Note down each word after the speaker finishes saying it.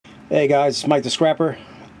Hey guys, it's Mike the Scrapper.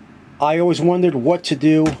 I always wondered what to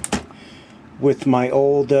do with my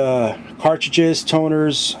old cartridges,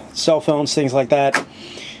 toners, cell phones, things like that.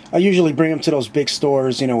 I usually bring them to those big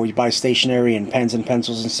stores, you know, where you buy stationery and pens and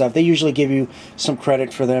pencils and stuff. They usually give you some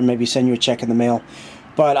credit for them, maybe send you a check in the mail.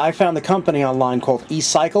 But I found a company online called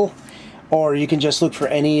eCycle, or you can just look for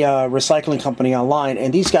any recycling company online,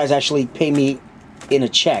 and these guys actually pay me in a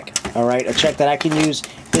check, all right? A check that I can use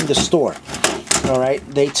in the store. All right,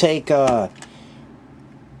 they take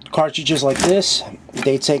cartridges like this.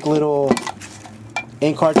 They take little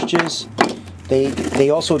ink cartridges. They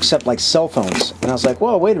also accept like cell phones. And I was like,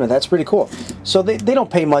 whoa, wait a minute, that's pretty cool. So they don't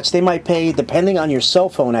pay much. They might pay, depending on your cell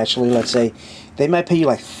phone actually, let's say, they might pay you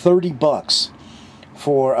like 30 bucks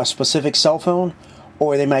for a specific cell phone,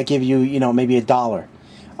 or they might give you, you know, maybe $1.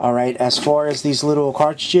 All right, as far as these little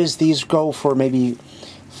cartridges, these go for maybe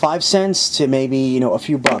 5 cents to maybe, you know, a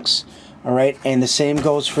few bucks. All right, and the same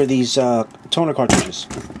goes for these toner cartridges.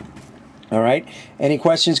 All right, any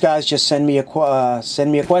questions, guys? Just send me a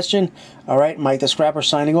question. All right, Mike the Scrapper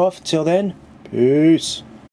signing off. Till then, peace.